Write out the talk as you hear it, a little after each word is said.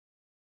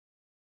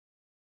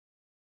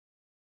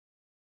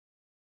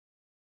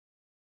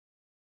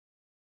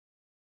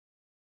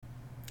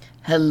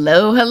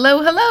Hello,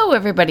 hello, hello,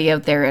 everybody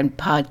out there in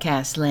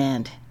podcast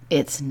land.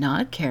 It's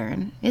not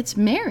Karen, it's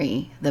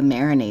Mary, the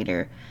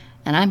Marinator,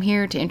 and I'm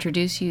here to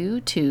introduce you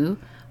to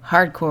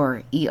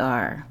Hardcore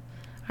ER.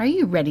 Are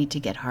you ready to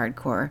get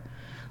hardcore?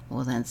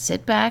 Well, then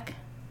sit back,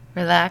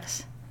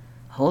 relax,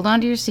 hold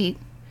on to your seat,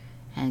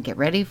 and get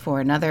ready for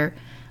another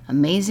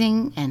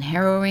amazing and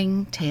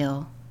harrowing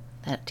tale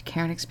that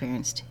Karen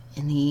experienced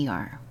in the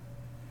ER.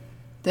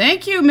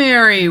 Thank you,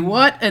 Mary.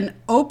 What an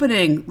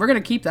opening. We're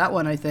going to keep that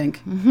one, I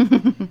think.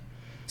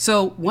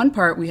 So one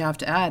part we have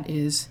to add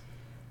is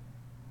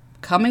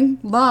coming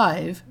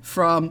live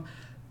from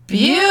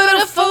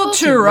beautiful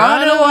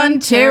Toronto,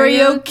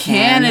 Ontario,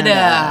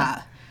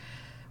 Canada.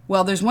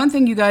 Well, there's one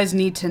thing you guys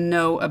need to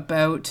know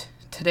about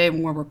today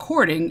when we're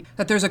recording,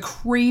 that there's a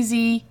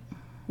crazy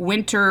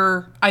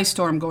winter ice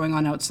storm going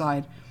on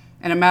outside.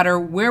 And no matter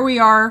where we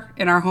are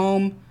in our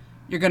home,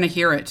 you're going to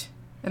hear it.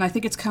 And I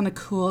think it's kind of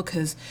cool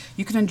because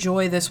you can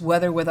enjoy this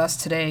weather with us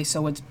today.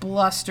 So it's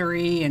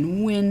blustery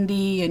and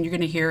windy, and you're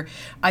going to hear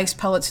ice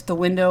pellets at the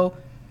window.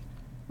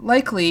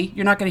 Likely,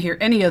 you're not going to hear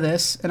any of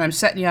this, and I'm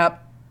setting you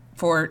up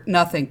for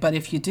nothing. But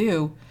if you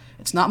do,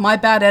 it's not my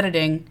bad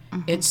editing.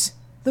 It's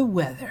the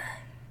weather.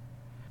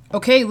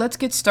 Okay, let's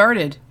get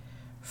started.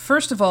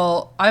 First of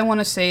all, I want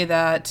to say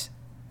that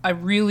we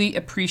really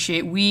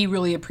appreciate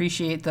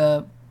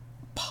the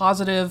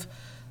positive,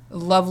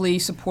 lovely,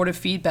 supportive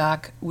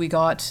feedback we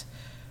got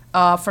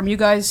from you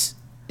guys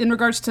in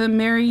regards to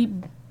Mary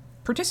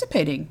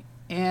participating.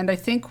 And I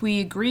think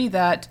we agree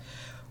that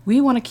we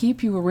want to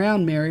keep you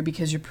around, Mary,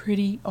 because you're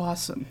pretty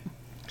awesome.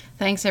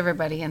 Thanks,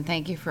 everybody, and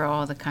thank you for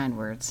all the kind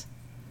words.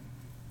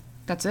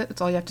 That's it? That's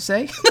all you have to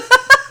say?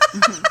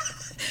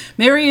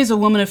 Mary is a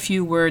woman of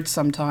few words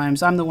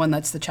sometimes. I'm the one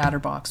that's the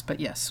chatterbox. But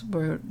yes,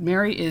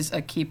 Mary is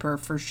a keeper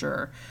for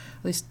sure.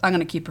 At least I'm going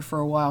to keep her for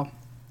a while.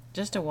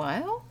 Just a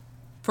while?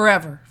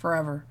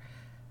 Forever.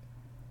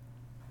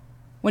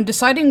 When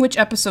deciding which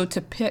episode to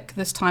pick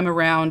this time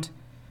around,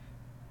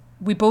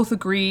 we both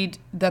agreed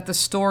that the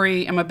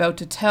story I'm about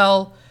to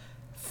tell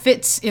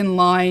fits in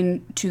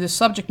line to the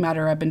subject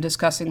matter I've been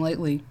discussing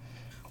lately,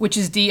 which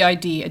is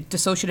DID, a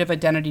dissociative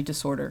identity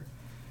disorder.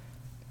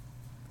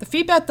 The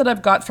feedback that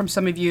I've got from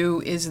some of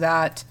you is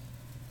that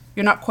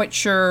you're not quite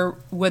sure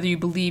whether you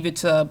believe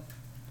it's a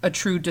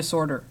true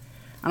disorder,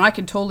 and I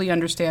can totally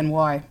understand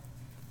why.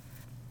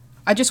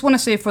 I just want to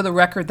say for the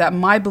record that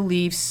my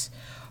beliefs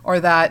are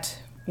that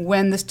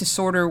when this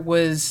disorder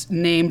was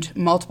named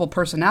multiple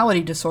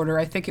personality disorder,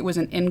 I think it was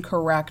an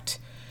incorrect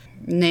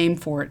name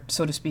for it,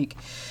 so to speak,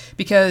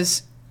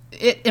 because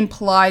it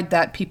implied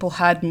that people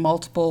had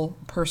multiple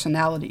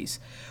personalities,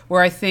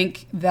 where I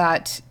think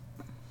that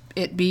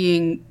it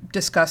being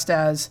discussed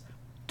as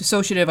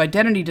dissociative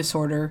identity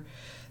disorder,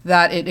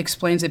 that it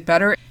explains it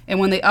better. And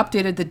when they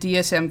updated the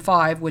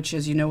DSM-5, which,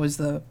 as you know, is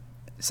the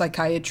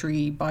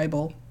psychiatry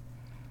Bible,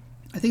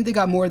 I think they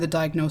got more of the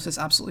diagnosis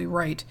absolutely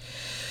right.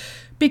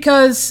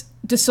 Because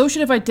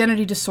dissociative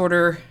identity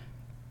disorder,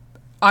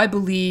 I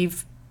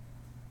believe,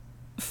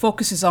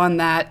 focuses on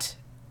that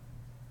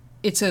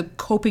it's a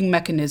coping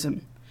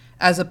mechanism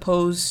as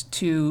opposed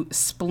to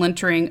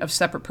splintering of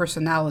separate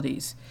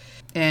personalities.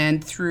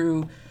 And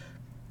through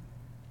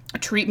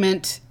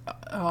treatment,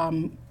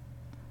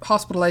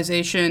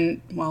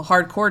 hospitalization,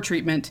 hardcore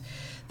treatment,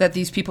 that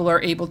these people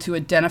are able to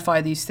identify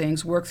these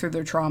things, work through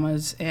their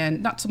traumas,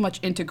 and not so much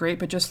integrate,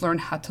 but just learn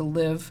how to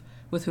live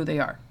with who they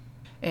are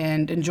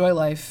and enjoy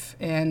life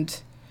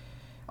and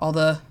all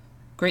the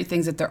great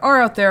things that there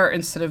are out there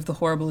instead of the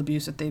horrible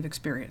abuse that they've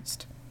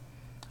experienced.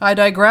 I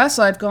digress.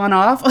 I've gone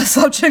off a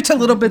subject a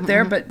little bit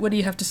there, but what do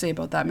you have to say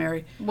about that,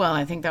 Mary? Well,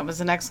 I think that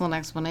was an excellent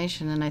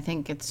explanation, and I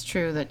think it's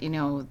true that,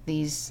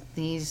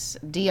 these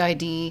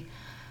DID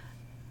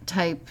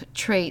type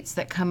traits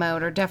that come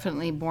out are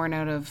definitely born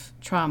out of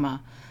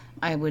trauma.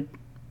 I would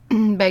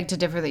beg to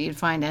differ that you'd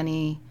find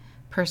any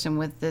person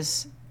with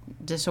this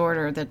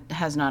disorder that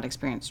has not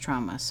experienced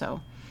trauma.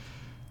 So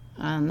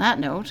on that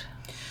note,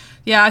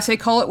 yeah, I say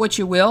call it what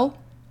you will,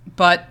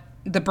 but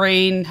the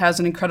brain has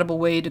an incredible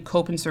way to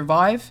cope and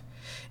survive.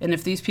 And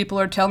if these people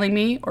are telling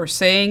me or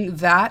saying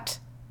that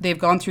they've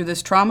gone through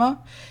this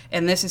trauma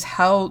and this is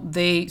how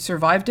they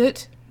survived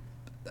it,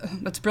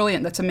 that's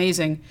brilliant. That's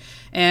amazing.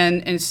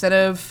 And instead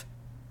of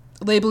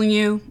labeling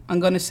you,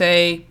 I'm going to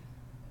say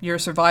you're a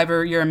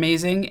survivor, you're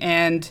amazing,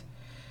 and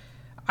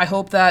I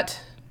hope that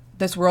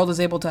this world is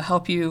able to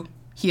help you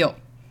heal.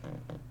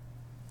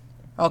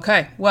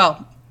 Okay,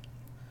 well,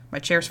 my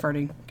chair's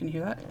farting. Can you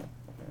hear that?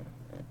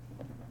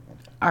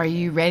 Are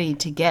you ready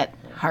to get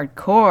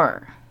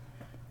hardcore?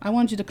 I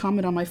wanted you to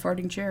comment on my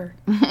farting chair.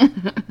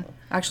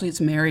 Actually,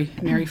 it's Mary.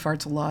 Mary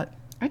farts a lot.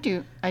 I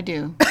do. I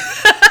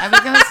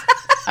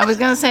was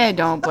gonna say I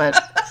don't, but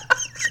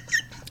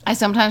I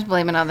sometimes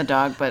blame it on the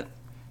dog. But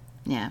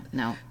yeah,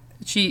 no.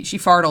 She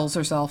fartles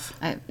herself.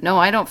 No,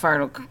 I don't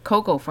fartle.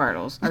 Coco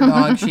fartles. Our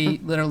dog, she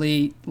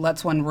literally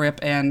lets one rip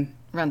and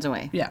runs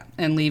away. Yeah,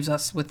 and leaves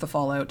us with the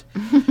fallout.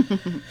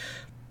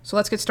 So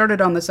let's get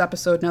started on this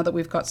episode now that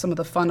we've got some of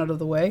the fun out of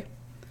the way.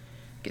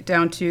 Get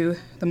down to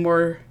the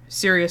more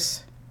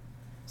serious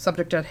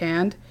subject at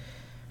hand.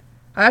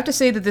 I have to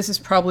say that this is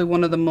probably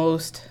one of the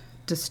most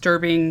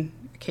disturbing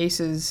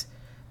cases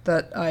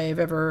that I've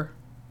ever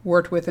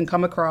worked with and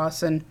come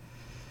across. And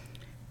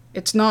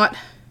it's not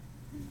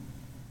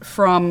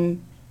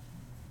from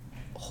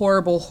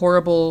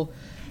horrible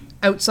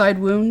outside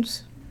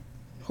wounds,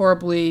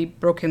 horribly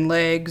broken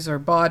legs or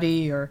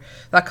body or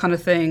that kind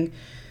of thing.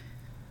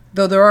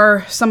 Though there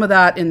are some of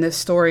that in this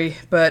story,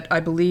 but I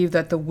believe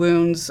that the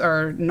wounds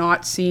are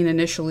not seen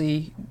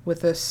initially with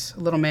this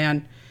little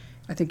man.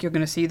 I think you're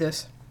going to see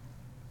this.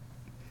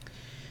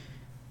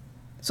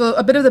 So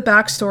a bit of the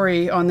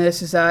backstory on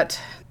this is that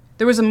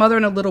there was a mother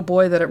and a little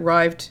boy that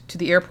arrived to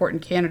the airport in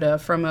Canada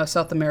from a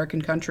South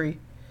American country.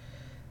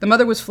 The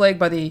mother was flagged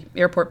by the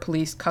airport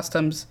police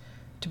customs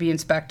to be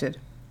inspected.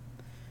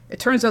 It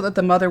turns out that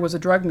the mother was a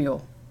drug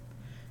mule.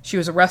 She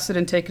was arrested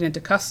and taken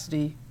into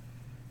custody,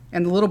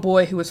 and the little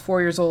boy, who was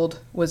 4 years old,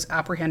 was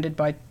apprehended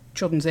by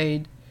Children's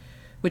Aid,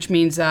 which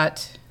means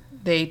that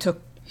they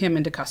took him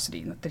into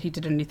custody. Not that he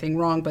did anything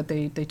wrong, but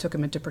they took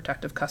him into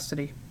protective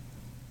custody.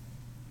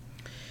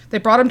 They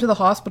brought him to the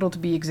hospital to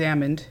be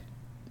examined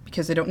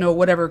because they don't know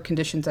whatever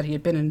conditions that he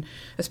had been in,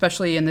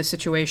 especially in this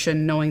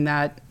situation, knowing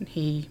that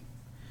he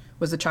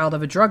was the child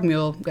of a drug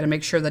mule. Got to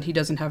make sure that he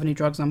doesn't have any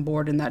drugs on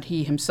board and that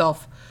he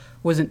himself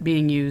wasn't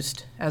being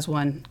used as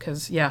one,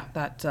 because, yeah,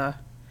 that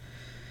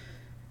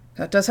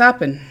does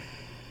happen.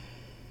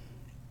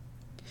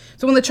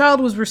 So when the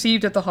child was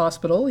received at the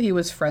hospital, he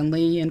was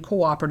friendly and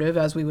cooperative,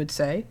 as we would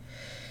say.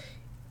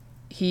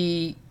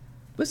 He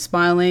was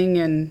smiling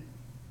and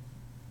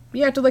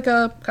he acted like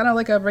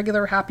a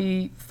regular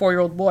happy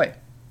 4-year-old boy.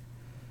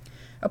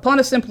 Upon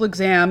a simple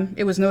exam,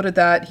 it was noted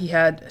that he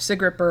had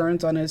cigarette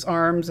burns on his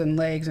arms and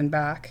legs and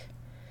back.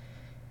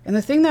 And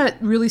the thing that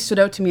really stood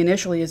out to me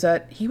initially is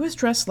that he was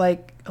dressed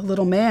like a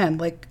little man,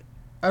 like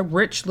a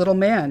rich little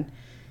man.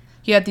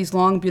 He had these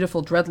long,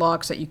 beautiful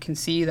dreadlocks that you can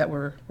see that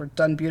were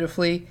done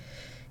beautifully.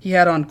 He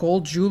had on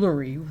gold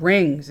jewelry,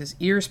 rings, his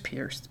ears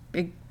pierced,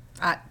 big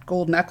fat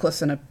gold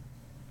necklace, and a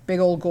big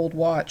old gold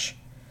watch.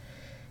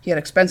 He had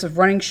expensive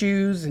running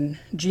shoes and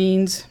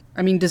jeans.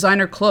 I mean,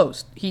 designer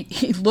clothes.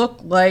 He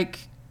looked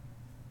like,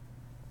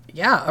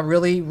 yeah, a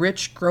really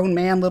rich, grown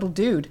man little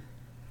dude.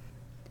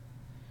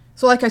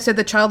 So like I said,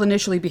 the child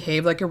initially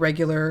behaved like a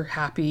regular,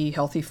 happy,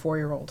 healthy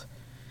 4-year-old.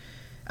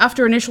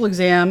 After initial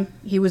exam,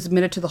 he was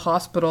admitted to the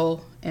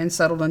hospital and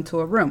settled into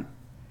a room.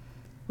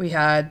 We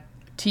had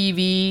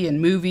TV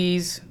and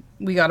movies.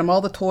 We got him all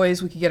the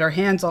toys we could get our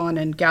hands on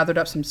and gathered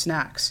up some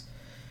snacks.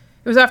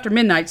 It was after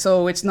midnight,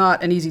 so it's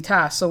not an easy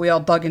task, so we all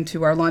dug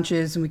into our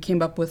lunches and we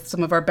came up with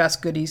some of our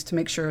best goodies to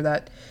make sure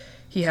that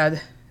he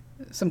had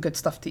some good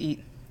stuff to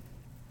eat.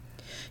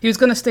 He was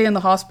going to stay in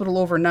the hospital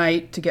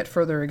overnight to get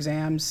further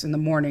exams in the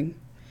morning,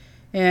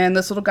 and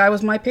this little guy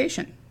was my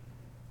patient.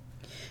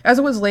 As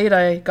it was late,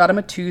 I got him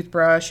a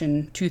toothbrush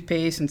and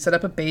toothpaste and set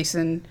up a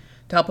basin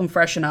to help him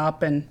freshen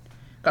up and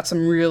got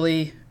some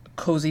really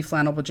cozy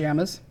flannel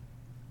pajamas.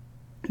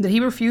 But he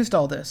refused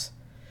all this.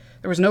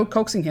 There was no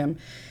coaxing him.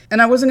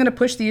 And I wasn't going to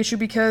push the issue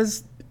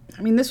because,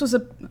 I mean, this was a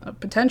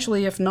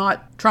potentially, if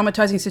not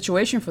traumatizing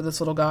situation for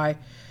this little guy.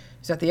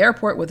 He's at the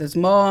airport with his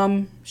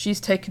mom. She's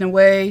taken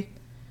away.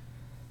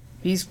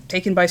 He's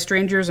taken by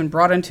strangers and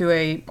brought into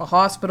a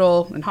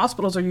hospital. And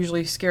hospitals are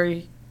usually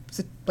scary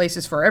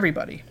places for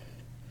everybody.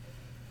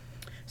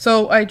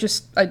 So I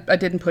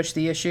didn't push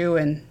the issue,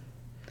 and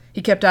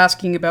he kept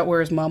asking about where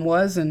his mom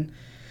was, and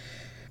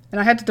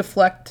I had to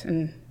deflect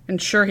and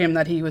ensure him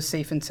that he was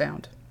safe and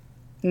sound,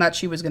 and that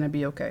she was going to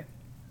be okay.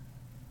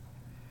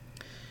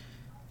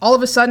 All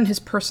of a sudden, his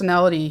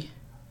personality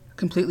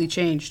completely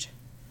changed.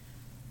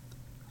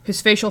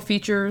 His facial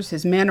features,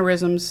 his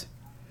mannerisms,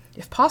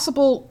 if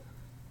possible,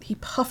 he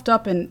puffed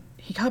up and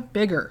he got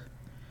bigger.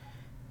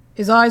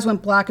 His eyes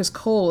went black as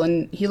coal,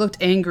 and he looked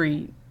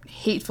angry,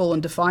 hateful,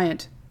 and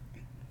defiant.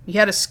 He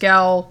had a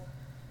scowl.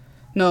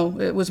 No,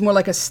 it was more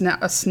like a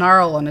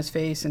snarl on his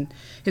face, and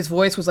his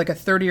voice was like a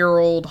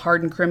 30-year-old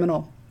hardened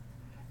criminal.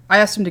 I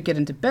asked him to get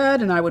into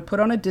bed, and I would put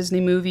on a Disney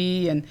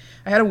movie, and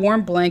I had a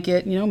warm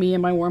blanket, me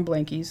and my warm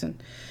blankies,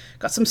 and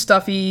got some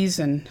stuffies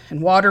and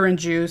water and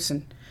juice,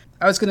 and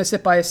I was going to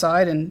sit by his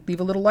side and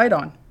leave a little light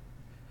on.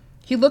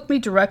 He looked me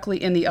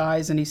directly in the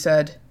eyes, and he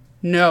said,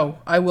 "No,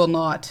 I will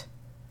not."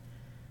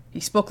 He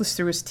spoke this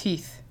through his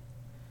teeth.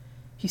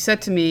 He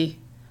said to me,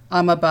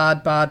 "I'm a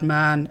bad, bad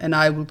man, and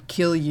I will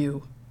kill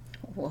you."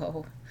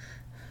 Whoa.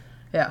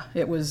 Yeah,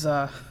 it was,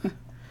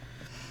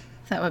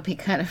 That would be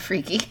kind of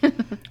freaky.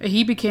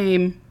 He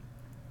became,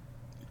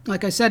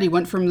 like I said, he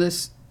went from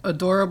this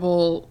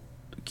adorable,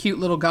 cute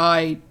little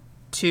guy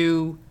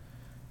to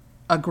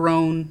a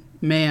grown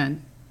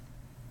man,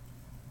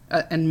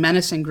 and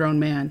menacing grown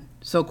man.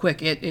 So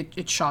quick,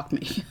 it shocked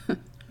me.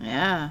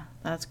 Yeah,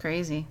 that's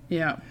crazy.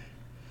 Yeah.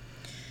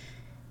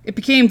 It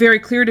became very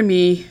clear to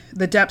me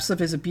the depths of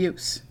his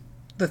abuse,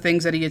 the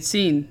things that he had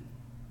seen,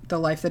 the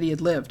life that he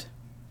had lived.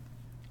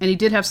 And he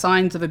did have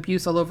signs of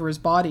abuse all over his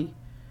body.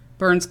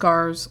 Burn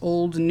scars,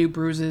 old and new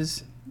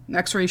bruises.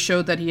 X-rays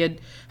showed that he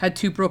had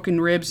 2 broken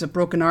ribs, a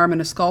broken arm,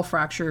 and a skull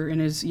fracture in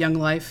his young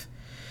life.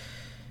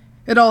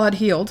 It all had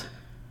healed,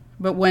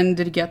 but when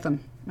did he get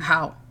them?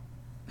 How?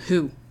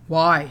 Who?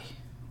 Why?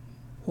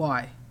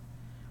 Why?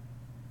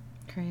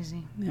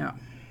 Crazy. Yeah.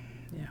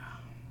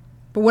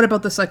 But what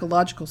about the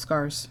psychological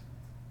scars?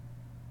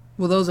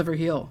 Will those ever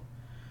heal?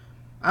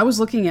 I was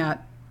looking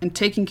at and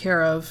taking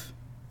care of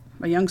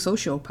a young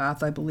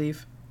sociopath, I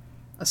believe.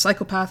 A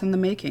psychopath in the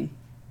making.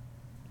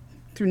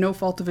 Through no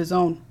fault of his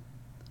own.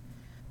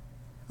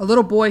 A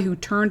little boy who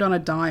turned on a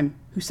dime,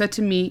 who said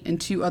to me and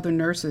 2 other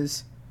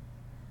nurses,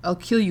 "I'll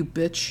kill you,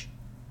 bitch.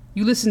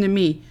 You listen to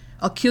me.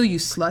 I'll kill you,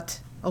 slut.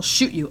 I'll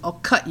shoot you.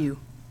 I'll cut you."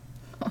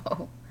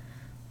 Oh.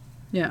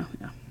 Yeah.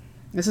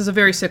 This is a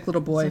very sick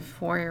little boy. It's a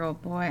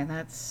 4-year-old boy.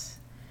 That's,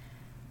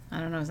 I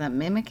don't know, is that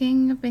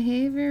mimicking a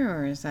behavior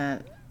or is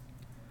that...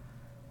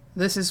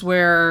 This is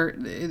where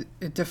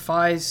it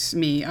defies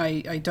me.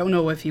 I don't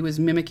know if he was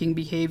mimicking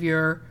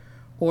behavior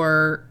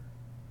or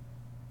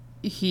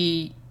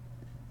he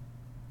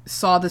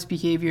saw this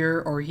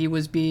behavior or he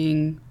was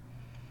being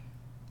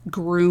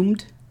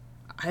groomed.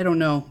 I don't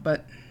know,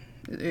 but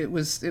it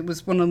was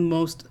one of the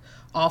most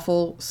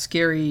awful,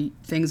 scary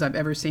things I've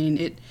ever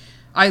seen.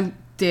 I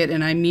did,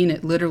 and I mean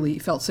it literally,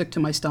 felt sick to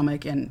my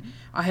stomach, and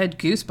I had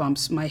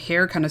goosebumps. My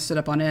hair kind of stood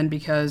up on end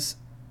because,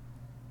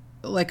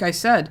 like I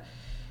said,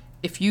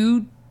 if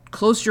you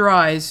closed your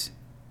eyes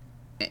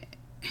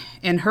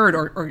and heard,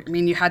 or I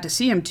mean, you had to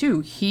see him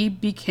too, he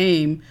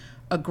became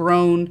a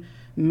grown,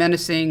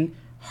 menacing,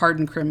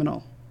 hardened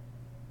criminal.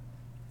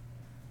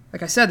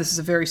 Like I said, this is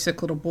a very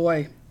sick little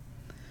boy.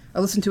 I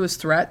listened to his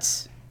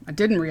threats. I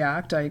didn't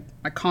react. I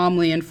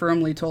calmly and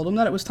firmly told him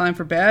that it was time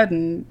for bed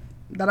and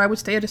that I would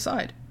stay at his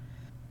side.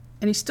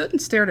 And he stood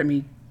and stared at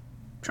me,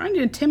 trying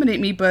to intimidate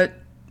me, but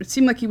it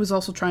seemed like he was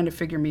also trying to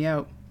figure me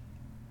out.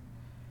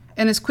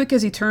 And as quick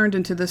as he turned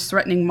into this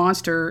threatening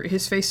monster,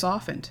 his face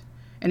softened,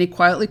 and he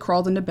quietly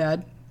crawled into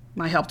bed.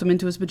 I helped him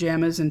into his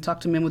pajamas and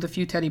tucked him in with a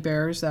few teddy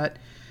bears that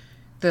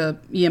the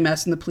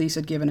EMS and the police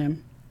had given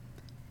him.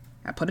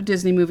 I put a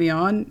Disney movie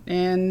on,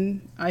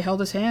 and I held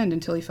his hand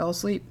until he fell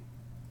asleep.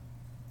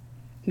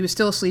 He was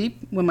still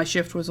asleep when my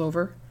shift was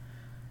over,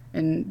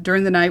 and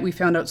during the night we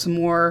found out some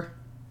more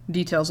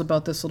details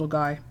about this little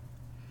guy.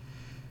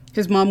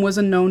 His mom was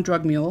a known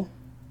drug mule,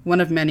 one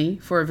of many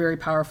for a very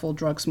powerful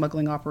drug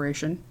smuggling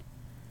operation.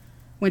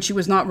 When she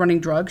was not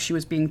running drugs, she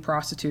was being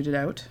prostituted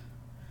out.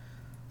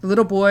 The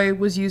little boy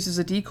was used as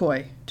a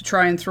decoy to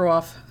try and throw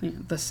off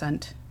the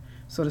scent,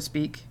 so to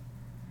speak.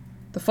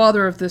 The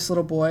father of this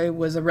little boy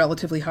was a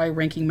relatively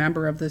high-ranking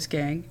member of this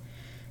gang,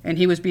 and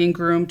he was being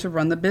groomed to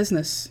run the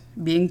business,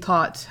 being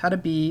taught how to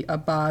be a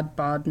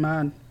bad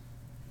man.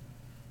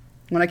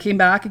 When I came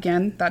back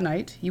again that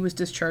night, he was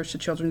discharged to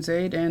Children's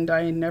Aid, and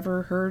I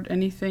never heard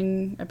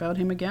anything about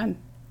him again.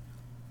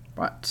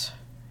 But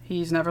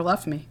he's never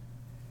left me.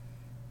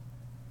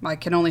 I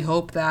can only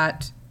hope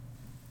that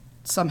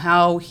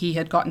somehow he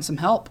had gotten some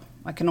help.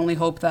 I can only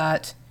hope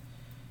that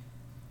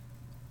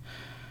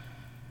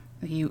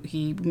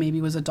he maybe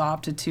was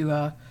adopted to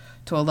a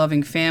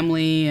loving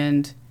family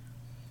and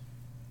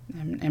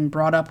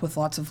brought up with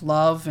lots of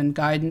love and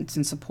guidance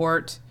and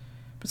support.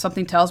 But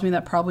something tells me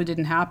that probably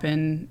didn't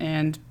happen,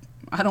 and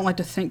I don't like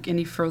to think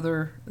any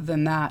further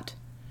than that.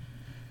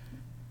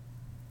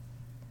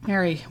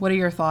 Mary, what are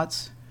your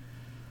thoughts?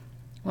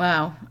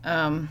 Wow.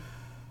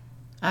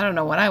 I don't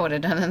know what I would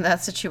have done in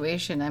that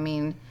situation. I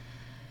mean,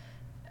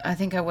 I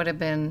think I would have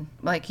been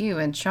like you,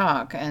 in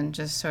shock and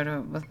just sort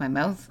of with my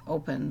mouth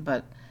open.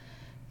 But,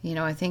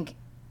 I think,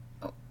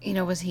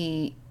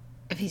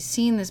 if he's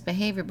seen this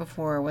behavior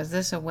before, was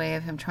this a way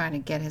of him trying to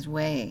get his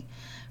way?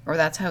 Or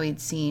that's how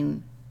he'd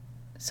seen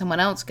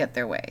someone else get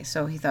their way.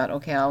 So he thought,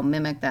 okay, I'll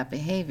mimic that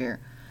behavior.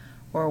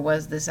 Or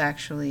was this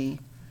actually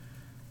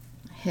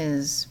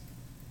his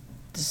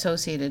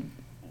dissociated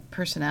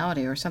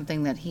personality or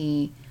something that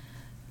he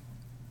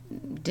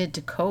did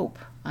to cope?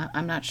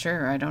 I'm not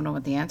sure. I don't know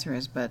what the answer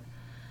is, but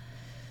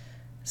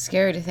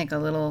scary to think a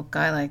little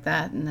guy like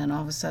that and then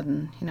all of a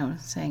sudden,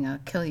 saying, "I'll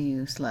kill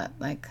you, slut."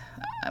 Like,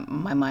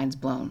 my mind's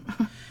blown.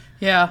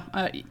 Yeah,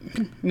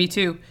 me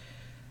too.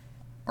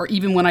 Or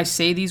even when I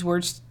say these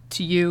words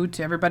to you,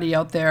 to everybody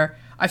out there,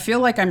 I feel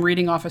like I'm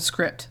reading off a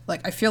script.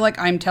 Like, I feel like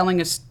I'm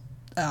telling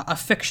a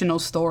fictional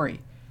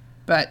story.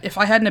 But if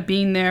I hadn't have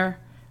been there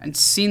and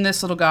seen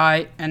this little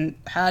guy and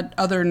had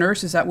other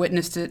nurses that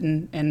witnessed it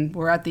and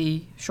were at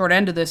the short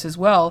end of this as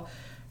well,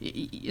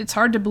 it's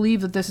hard to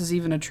believe that this is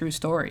even a true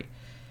story.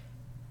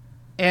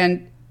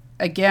 And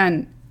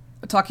again,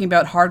 talking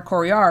about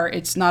hardcore ER,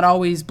 it's not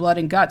always blood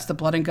and guts. The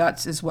blood and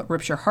guts is what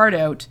rips your heart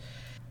out.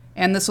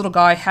 And this little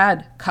guy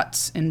had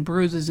cuts and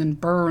bruises and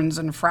burns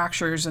and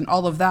fractures and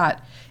all of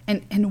that.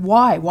 And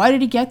why? Why did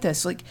he get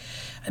this? Like,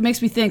 it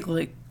makes me think,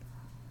 like,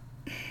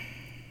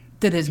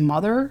 did his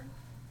mother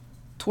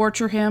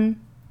torture him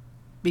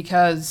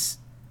because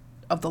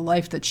of the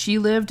life that she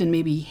lived and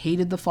maybe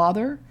hated the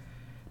father?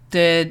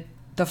 Did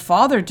the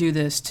father do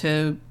this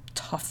to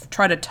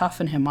try to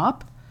toughen him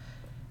up?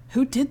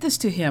 Who did this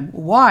to him?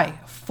 Why?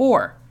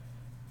 4.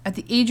 At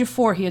the age of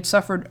 4, he had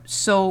suffered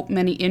so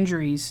many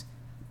injuries,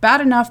 bad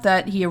enough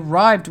that he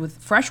arrived with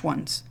fresh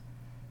ones.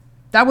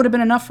 that would have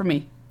been enough for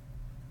me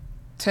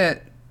to,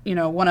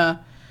 want to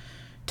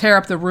tear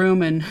up the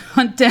room and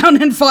hunt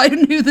down and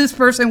find who this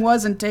person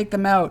was and take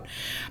them out.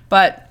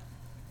 But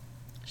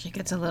she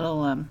gets a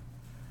little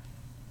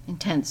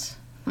intense.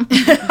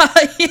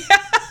 Yeah.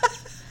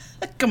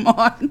 Come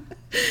on.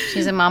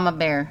 She's a mama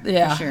bear,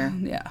 Yeah. for sure.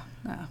 Yeah.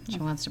 She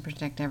wants to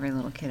protect every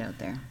little kid out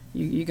there.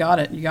 You got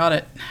it. You got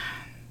it.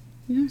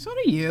 Yeah, so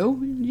do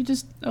you. You're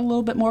just a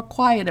little bit more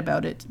quiet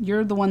about it.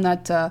 You're the one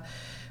that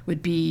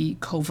would be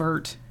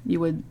covert. You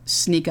would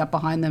sneak up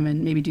behind them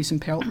and maybe do some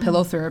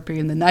pillow therapy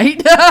in the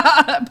night.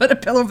 Put a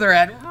pillow over their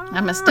head.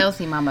 I'm a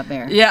stealthy mama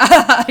bear.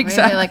 Yeah,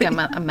 exactly. Maybe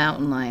like a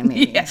mountain lion,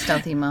 maybe. Yeah. A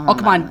stealthy mama Oh,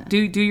 come on. lion.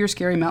 Do your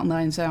scary mountain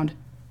lion sound.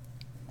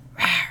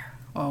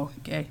 Oh,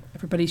 okay.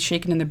 Everybody's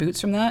shaking in their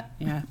boots from that?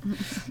 Yeah.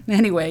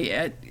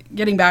 Anyway,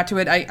 getting back to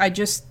it, I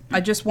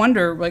just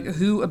wonder, like,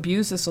 who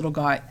abused this little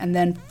guy? And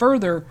then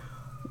further,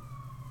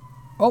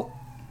 oh,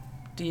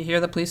 do you hear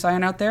the police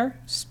siren out there?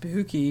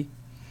 Spooky.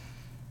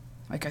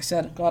 Like I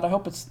said, God, I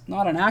hope it's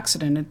not an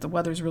accident. The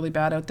weather's really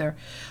bad out there.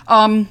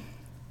 And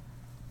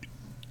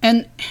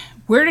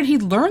where did he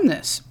learn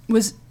this?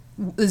 Was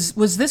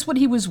this what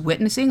he was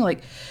witnessing?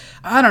 Like,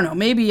 I don't know.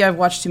 Maybe I've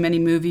watched too many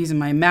movies and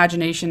my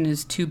imagination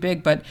is too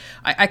big, but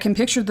I can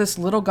picture this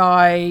little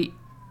guy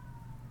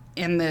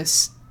in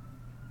this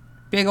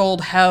big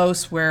old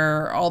house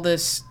where all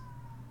this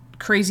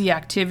crazy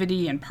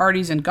activity and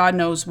parties and God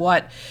knows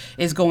what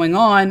is going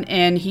on,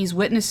 and he's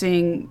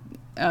witnessing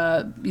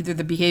either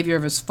the behavior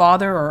of his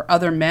father or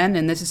other men,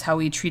 and this is how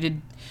he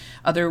treated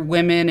other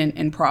women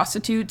and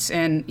prostitutes,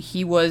 and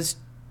he was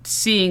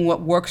seeing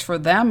what works for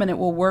them and it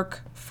will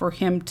work for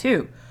him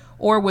too.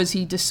 Or was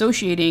he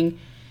dissociating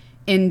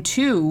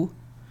into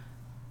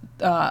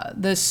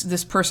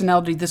this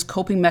personality, this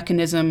coping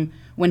mechanism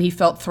when he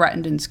felt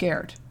threatened and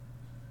scared?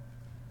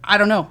 I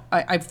don't know.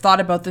 I've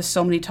thought about this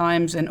so many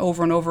times and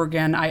over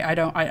again. I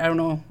don't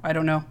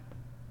know.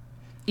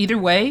 Either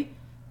way,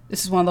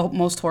 this is one of the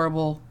most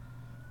horrible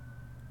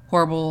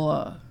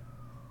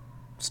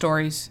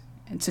stories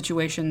and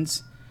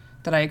situations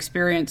that I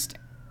experienced.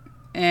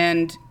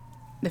 And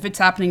if it's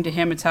happening to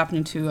him, it's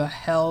happening to a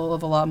hell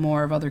of a lot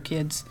more of other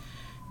kids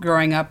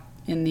growing up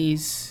in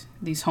these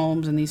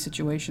homes and these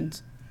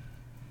situations.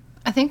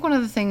 I think one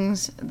of the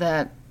things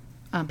that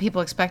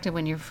people expected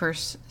when you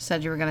first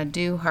said you were going to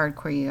do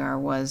Hardcore ER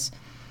was,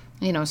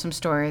 some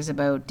stories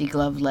about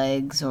degloved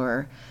legs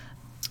or,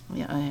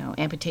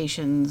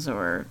 amputations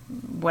or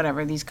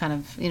whatever, these kind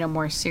of,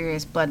 more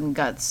serious blood and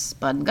guts.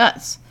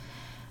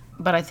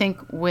 But I think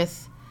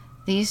with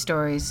these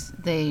stories,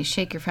 they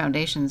shake your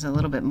foundations a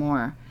little bit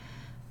more.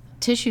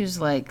 Tissues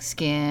like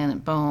skin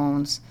and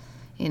bones,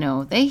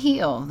 they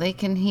heal. They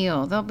can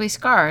heal. There'll be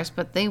scars,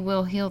 but they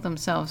will heal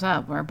themselves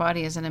up. Our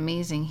body is an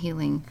amazing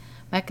healing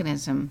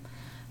mechanism.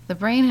 The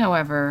brain,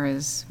 however,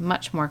 is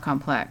much more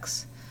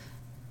complex.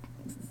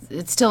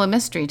 It's still a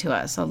mystery to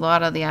us, a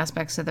lot of the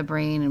aspects of the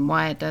brain and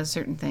why it does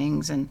certain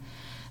things. And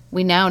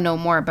we now know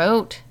more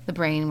about the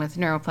brain with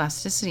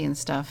neuroplasticity and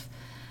stuff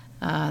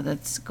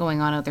that's going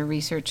on out there,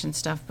 research and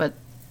stuff. But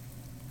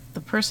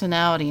the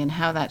personality and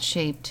how that's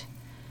shaped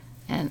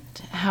and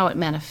how it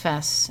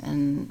manifests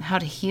and how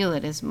to heal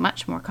it is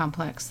much more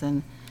complex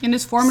than... In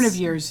his formative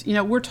years,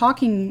 we're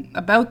talking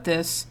about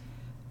this.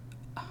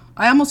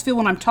 I almost feel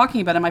when I'm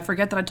talking about him, I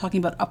forget that I'm talking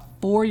about a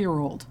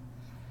 4-year-old.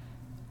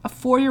 A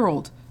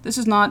 4-year-old. This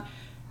is not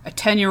a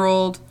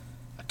 10-year-old,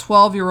 a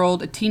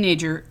 12-year-old, a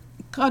teenager.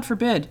 God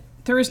forbid.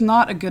 There is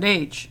not a good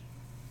age.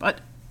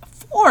 But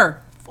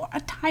four.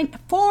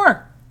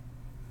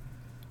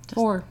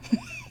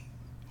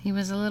 He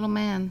was a little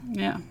man.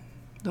 Yeah,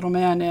 little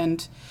man.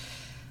 And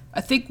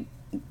I think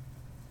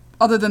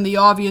other than the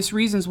obvious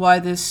reasons why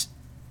this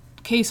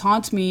case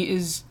haunts me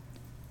is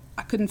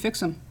I couldn't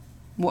fix him.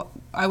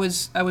 I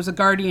was a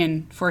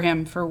guardian for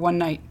him for one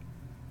night.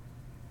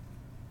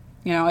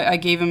 I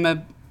gave him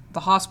the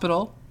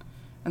hospital,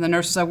 and the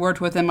nurses I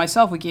worked with and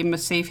myself, we gave him a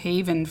safe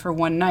haven for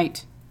one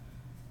night.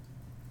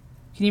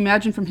 Can you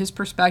imagine from his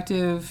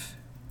perspective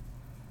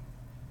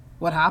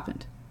what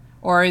happened?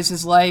 Or is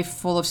his life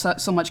full of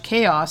so much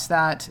chaos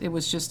that it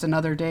was just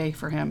another day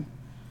for him?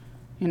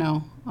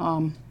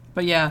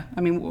 But yeah,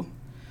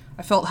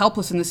 I felt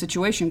helpless in this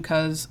situation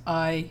because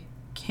I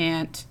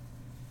can't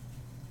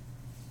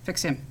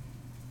fix him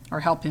or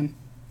help him.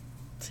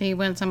 See,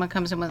 when someone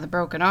comes in with a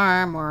broken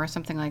arm or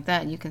something like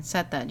that, you can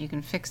set that, you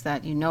can fix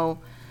that.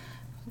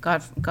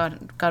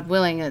 God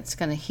willing, it's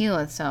going to heal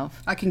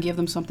itself. I can give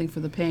them something for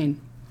the pain.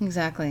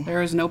 Exactly.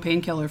 There is no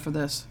painkiller for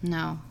this.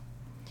 No.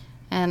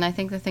 And I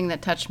think the thing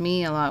that touched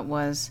me a lot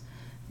was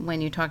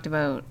when you talked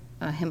about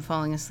him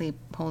falling asleep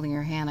holding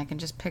your hand. I can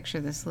just picture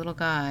this little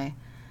guy,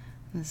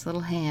 this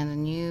little hand,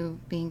 and you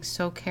being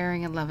so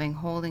caring and loving,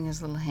 holding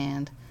his little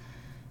hand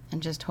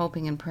and just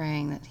hoping and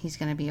praying that he's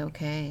going to be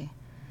okay.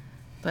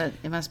 But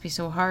it must be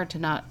so hard to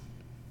not,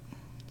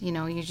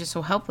 you're just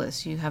so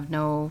helpless. You have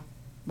no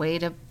way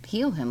to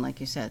heal him, like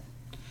you said.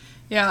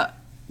 Yeah,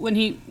 when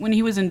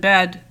he was in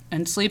bed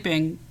and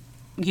sleeping,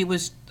 he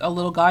was a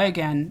little guy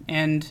again,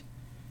 and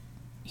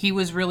he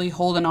was really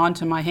holding on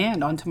to my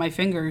hand, onto my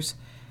fingers.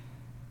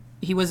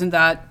 he wasn't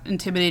that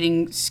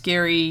intimidating,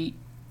 scary,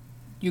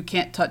 you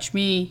can't touch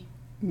me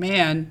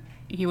man.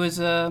 He was,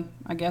 I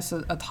guess,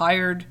 a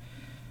tired,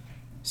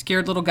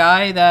 scared little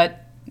guy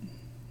that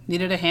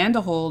needed a hand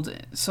to hold.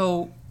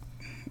 So,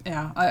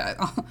 yeah,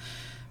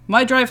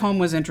 my drive home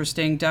was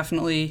interesting,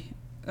 definitely.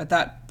 At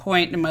that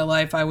point in my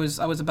life, I was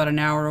about an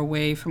hour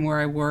away from where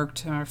I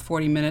worked,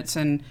 40 minutes,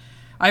 and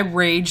I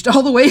raged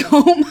all the way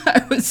home.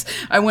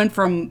 I went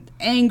from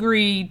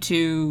angry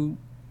to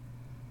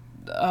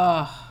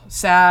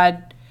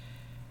sad.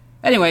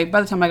 Anyway,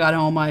 by the time I got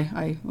home,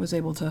 I was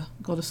able to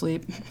go to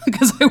sleep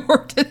because I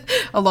worked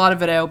a lot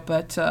of it out.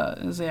 But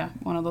it was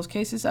one of those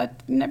cases I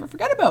never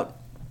forget about.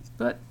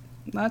 But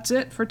that's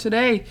it for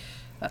today.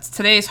 That's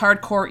today's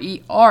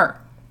Hardcore ER.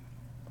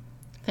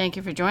 Thank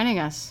you for joining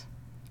us.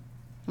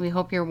 We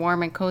hope you're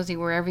warm and cozy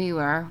wherever you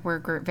are.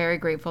 We're very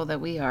grateful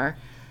that we are,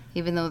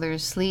 even though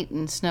there's sleet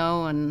and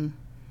snow and,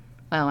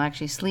 well,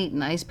 actually sleet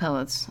and ice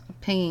pellets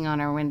pinging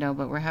on our window.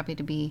 But we're happy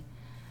to be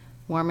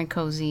warm and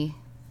cozy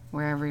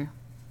wherever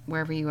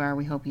you are.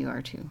 We hope you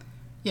are too.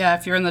 Yeah,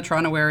 if you're in the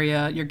Toronto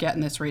area, you're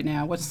getting this right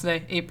now. What's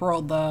today?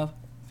 April the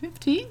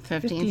 15th?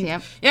 15th,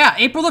 yep. Yeah,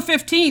 April the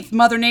 15th.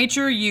 Mother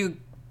Nature, you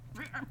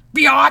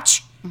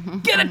biatch.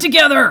 Get it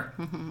together.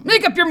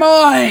 Make up your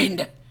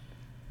mind.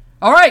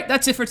 All right,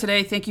 that's it for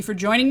today. Thank you for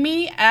joining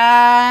me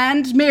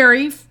and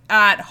Mary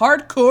at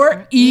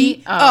Hardcore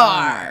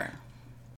ER.